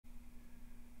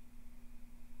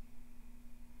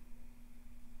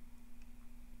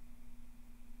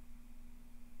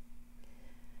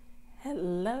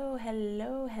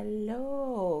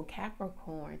Hello,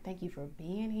 Capricorn. Thank you for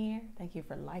being here. Thank you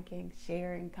for liking,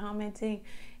 sharing, commenting,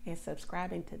 and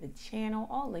subscribing to the channel.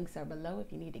 All links are below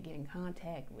if you need to get in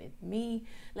contact with me.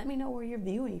 Let me know where you're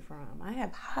viewing from. I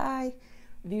have high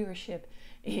viewership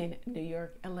in New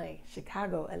York, LA,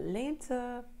 Chicago,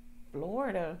 Atlanta,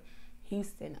 Florida,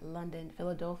 Houston, London,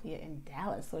 Philadelphia, and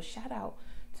Dallas. So shout out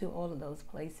to all of those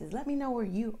places. Let me know where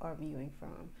you are viewing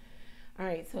from. All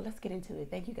right, so let's get into it.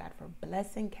 Thank you, God, for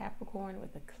blessing Capricorn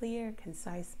with a clear,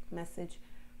 concise message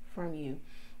from you.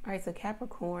 All right, so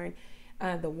Capricorn,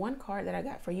 the one card that I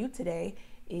got for you today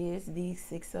is the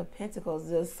Six of Pentacles.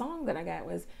 The song that I got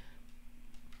was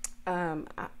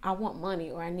I want money,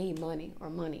 or I need money, or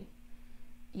money.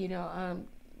 You know,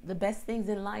 the best things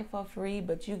in life are free,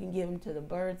 but you can give them to the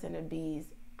birds and the bees.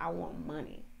 I want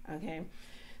money, okay?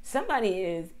 Somebody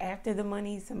is after the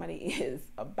money. Somebody is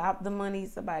about the money.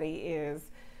 Somebody is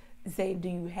say, do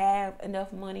you have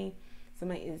enough money?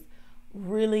 Somebody is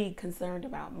really concerned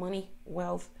about money,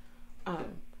 wealth. Are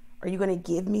you going to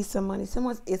give me some money?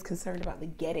 Someone is concerned about the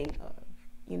getting of,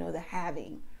 you know, the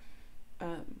having.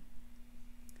 The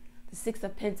Six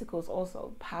of Pentacles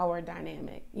also power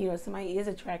dynamic. You know, somebody is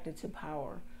attracted to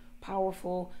power.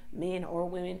 Powerful men or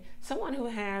women, someone who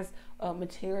has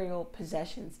material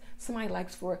possessions. Somebody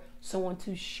likes for someone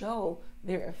to show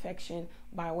their affection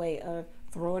by way of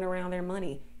throwing around their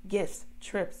money, gifts,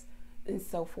 trips, and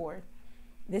so forth.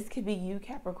 This could be you,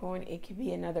 Capricorn. It could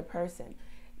be another person.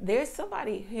 There's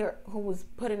somebody here who was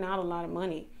putting out a lot of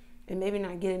money and maybe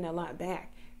not getting a lot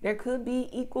back. There could be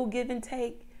equal give and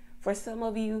take for some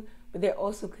of you, but there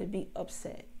also could be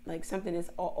upset, like something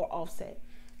is or offset.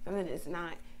 Something is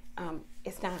not.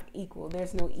 It's not equal.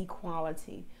 There's no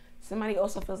equality. Somebody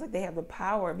also feels like they have the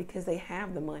power because they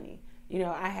have the money. You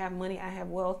know, I have money, I have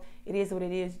wealth. It is what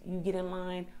it is. You get in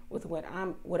line with what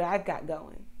I've got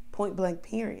going. Point blank,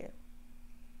 period.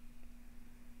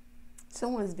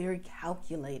 Someone is very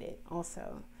calculated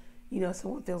also. You know,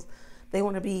 someone feels they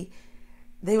want to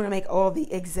make all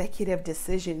the executive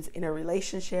decisions in a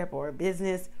relationship or a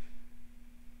business.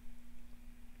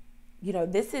 You know,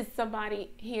 this is somebody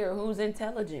here who's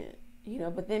intelligent, you know,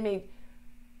 but they're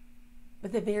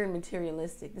very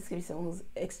materialistic. This could be someone who's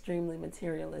extremely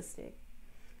materialistic.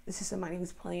 This is somebody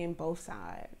who's playing both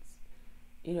sides.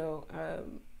 You know,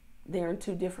 they're in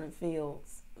two different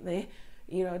fields. They're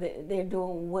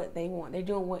doing what they want. They're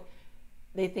doing what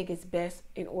they think is best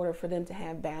in order for them to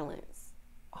have balance,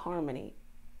 harmony,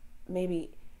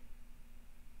 maybe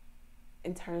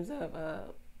in terms of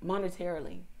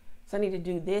monetarily. So I need to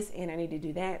do this and I need to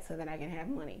do that so that I can have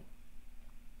money.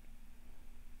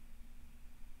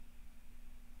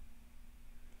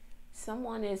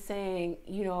 Someone is saying,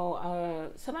 you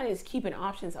know, somebody is keeping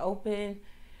options open,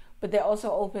 but they're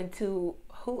also open to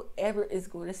whoever is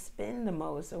going to spend the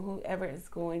most or whoever is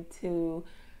going to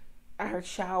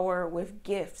shower with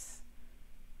gifts.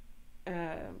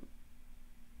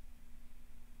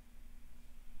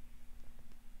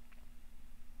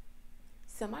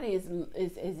 Somebody is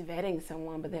vetting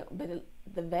someone, but the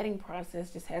vetting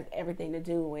process just has everything to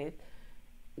do with,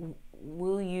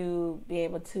 will you be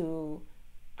able to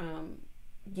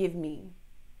give me,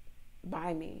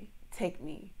 buy me, take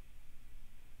me?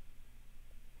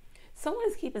 Someone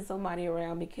is keeping somebody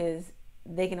around because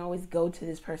they can always go to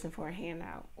this person for a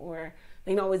handout, or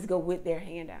they can always go with their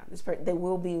handout. They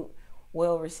will be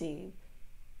well received.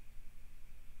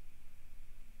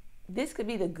 This could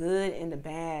be the good and the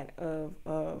bad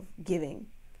of giving.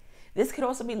 This could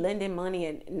also be lending money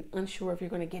and unsure if you're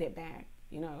going to get it back.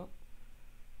 You know,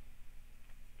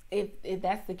 if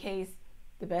that's the case,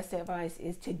 the best advice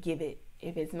is to give it.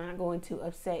 If it's not going to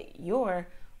upset your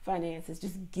finances,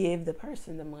 just give the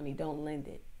person the money. Don't lend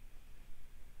it.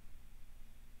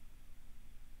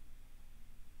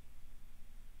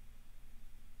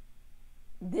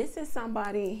 This is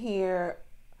somebody here.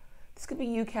 This could be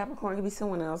you, Capricorn. It could be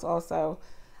someone else also.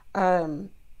 Somebody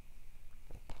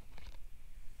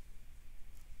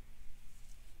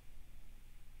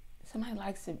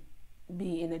likes to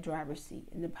be in the driver's seat,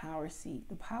 in the power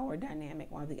dynamic,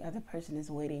 while the other person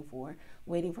is waiting for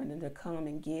them to come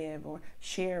and give or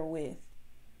share with.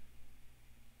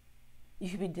 You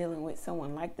should be dealing with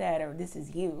someone like that, or this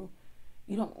is you.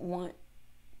 You don't want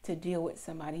to deal with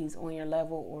somebody who's on your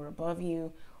level or above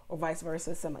you, or vice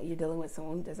versa. Somebody you're dealing with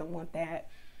someone who doesn't want that.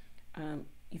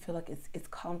 You feel like it's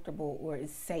comfortable or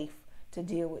it's safe to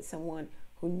deal with someone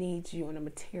who needs you on a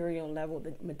material level,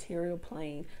 the material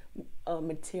plane,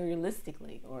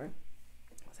 materialistically, or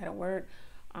is that a word?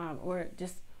 Or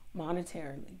just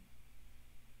monetarily.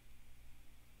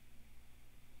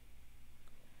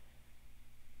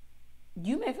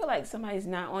 You may feel like somebody's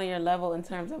not on your level in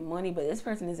terms of money, but this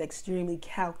person is extremely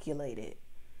calculated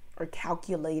or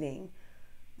calculating.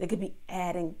 They could be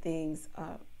adding things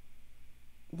up,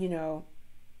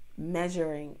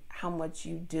 measuring how much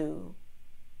you do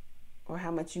or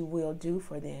how much you will do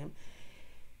for them.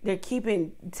 They're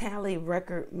keeping tally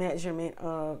record measurement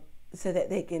of so that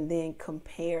they can then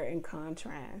compare and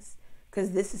contrast,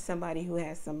 because this is somebody who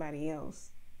has somebody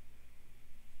else.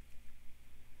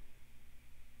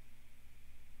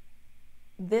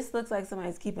 This looks like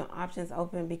somebody's keeping options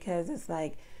open because it's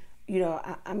like,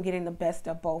 I'm getting the best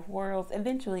of both worlds.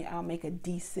 Eventually, I'll make a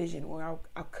decision, or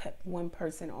I'll cut one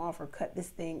person off or cut this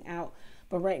thing out.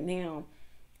 But right now,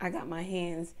 I got my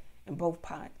hands in both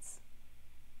pots.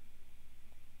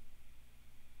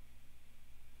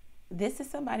 This is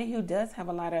somebody who does have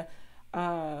a lot of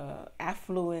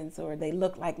affluence, or they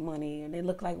look like money, and they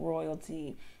look like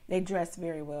royalty. They dress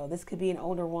very well. This could be an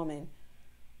older woman.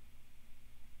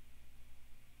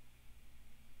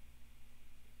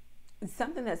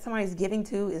 Something that somebody's giving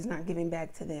to is not giving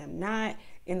back to them, not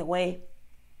in the way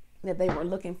that they were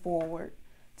looking forward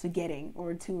to getting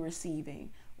or to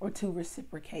receiving or to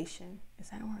reciprocation.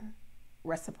 Is that a word?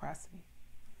 Reciprocity.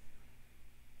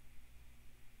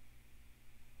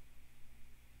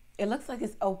 It looks like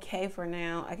it's okay for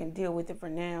now. I can deal with it for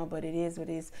now, but it is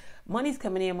what it is. Money's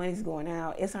coming in, money's going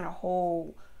out. It's not a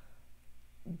whole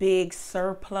big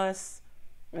surplus.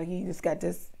 Like you just got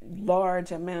this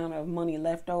large amount of money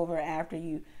left over after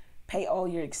you pay all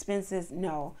your expenses.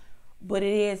 No, but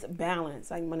it is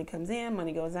balanced. Like money comes in,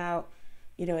 money goes out.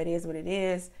 It is what it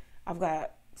is. I've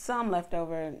got some left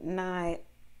over, not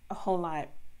a whole lot.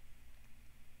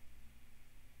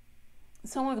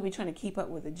 Someone could be trying to keep up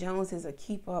with the Joneses or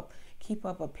keep up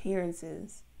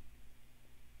appearances.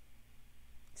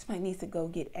 Somebody needs to go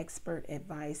get expert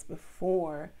advice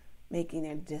before making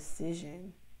a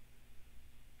decision.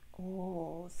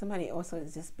 Oh, somebody also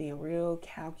is just being real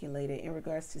calculated in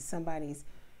regards to somebody's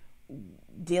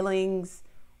dealings,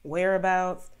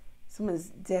 whereabouts. Someone's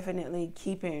definitely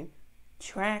keeping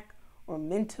track or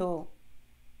mental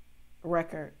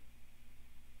record.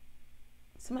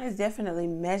 Somebody's definitely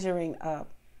measuring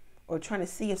up or trying to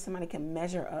see if somebody can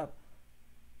measure up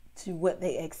to what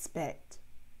they expect.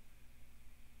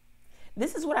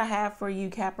 This is what I have for you,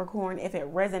 Capricorn. If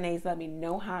it resonates, let me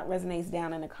know how it resonates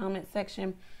down in the comment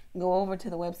section. Go over to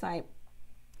the website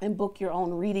and book your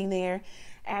own reading there.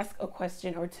 Ask a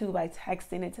question or two by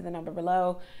texting it to the number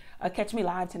below. Catch me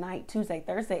live tonight, Tuesday,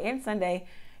 Thursday, and Sunday.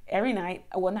 Every night,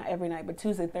 well, not every night, but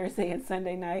Tuesday, Thursday, and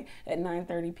Sunday night at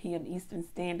 9:30 p.m. Eastern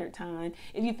Standard Time.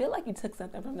 If you feel like you took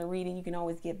something from the reading, you can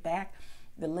always get back.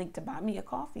 The link to buy me a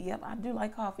coffee, yep, I do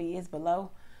like coffee, is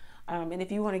below. And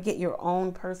if you want to get your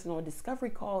own personal discovery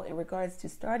call in regards to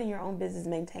starting your own business,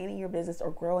 maintaining your business,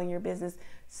 or growing your business,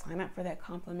 sign up for that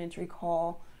complimentary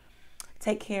call.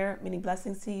 Take care. Many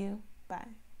blessings to you. Bye.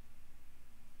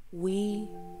 We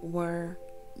were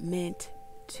meant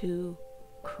to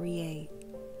create.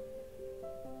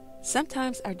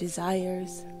 Sometimes our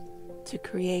desires to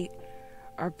create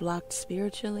are blocked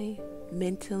spiritually,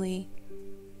 mentally,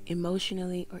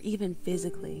 emotionally, or even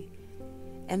physically.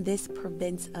 And this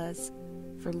prevents us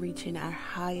from reaching our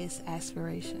highest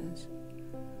aspirations.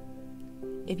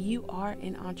 If you are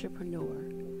an entrepreneur,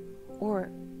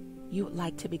 or you would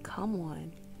like to become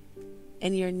one,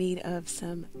 and you're in need of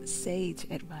some sage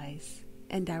advice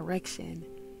and direction,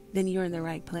 then you're in the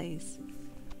right place.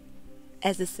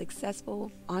 As a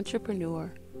successful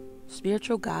entrepreneur,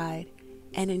 spiritual guide,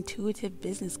 and intuitive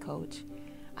business coach,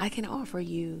 I can offer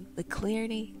you the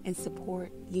clarity and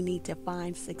support you need to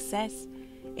find success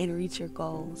and reach your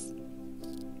goals.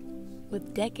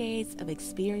 With decades of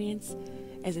experience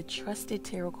as a trusted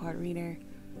tarot card reader,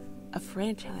 a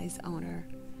franchise owner,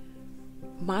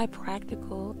 my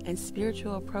practical and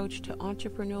spiritual approach to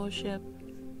entrepreneurship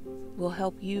will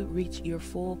help you reach your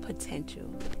full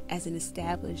potential as an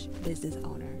established business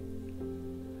owner.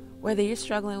 Whether you're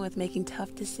struggling with making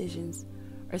tough decisions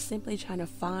or simply trying to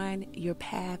find your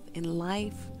path in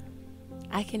life,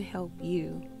 I can help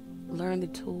you learn the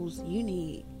tools you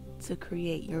need to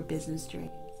create your business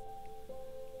dreams.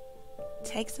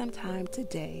 Take some time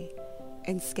today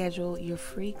and schedule your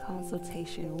free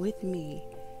consultation with me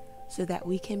so that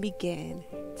we can begin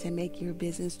to make your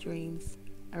business dreams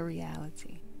a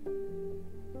reality.